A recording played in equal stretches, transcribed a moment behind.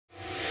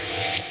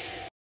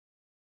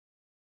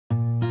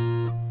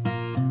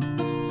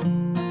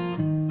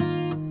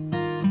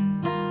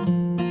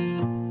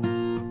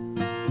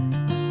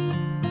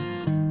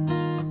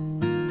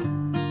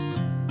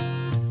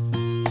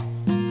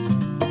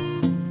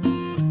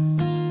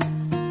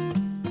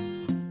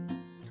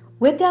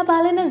Vidya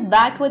Balan is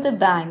back with a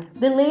bang.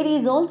 The lady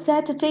is all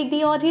set to take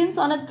the audience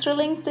on a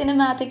thrilling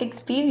cinematic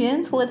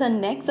experience with her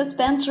next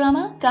suspense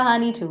drama,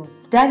 Kahaani 2.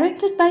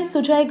 Directed by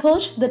Sujay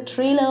Ghosh, the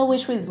trailer,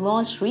 which was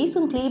launched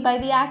recently by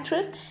the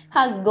actress,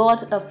 has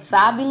got a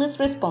fabulous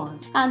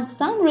response and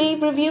some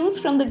rave reviews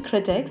from the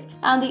critics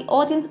and the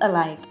audience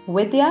alike.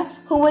 Vidya,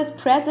 who was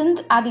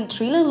present at the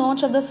trailer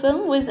launch of the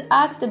film, was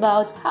asked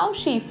about how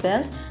she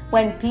felt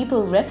when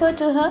people referred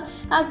to her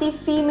as the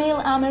female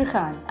Aamir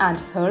Khan, and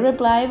her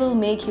reply will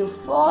make you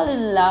fall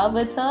in love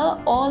with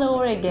her all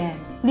over again.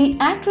 The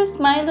actress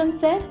smiled and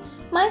said,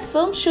 "My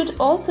film should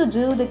also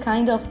do the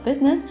kind of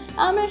business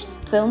Aamir's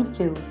films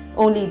do.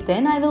 Only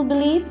then I will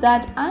believe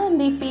that I am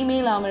the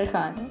female Aamir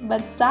Khan."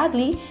 But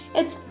sadly,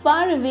 it's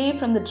far away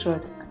from the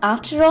truth.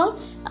 After all,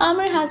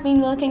 Aamir has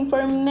been working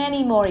for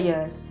many more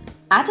years.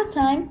 At a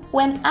time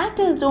when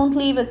actors don't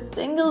leave a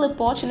single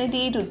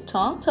opportunity to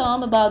talk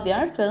Tom about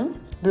their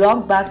films,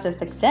 blockbuster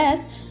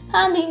success,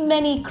 and the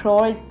many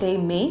crores they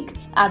make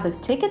at the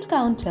ticket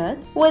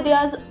counters,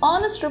 Vidya's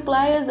honest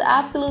reply is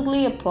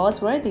absolutely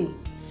applause-worthy.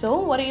 So,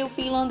 what do you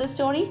feel on this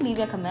story? Leave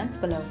your comments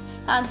below.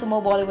 And for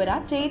more Bollywood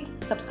updates,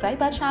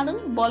 subscribe our channel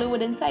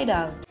Bollywood Inside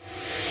Out.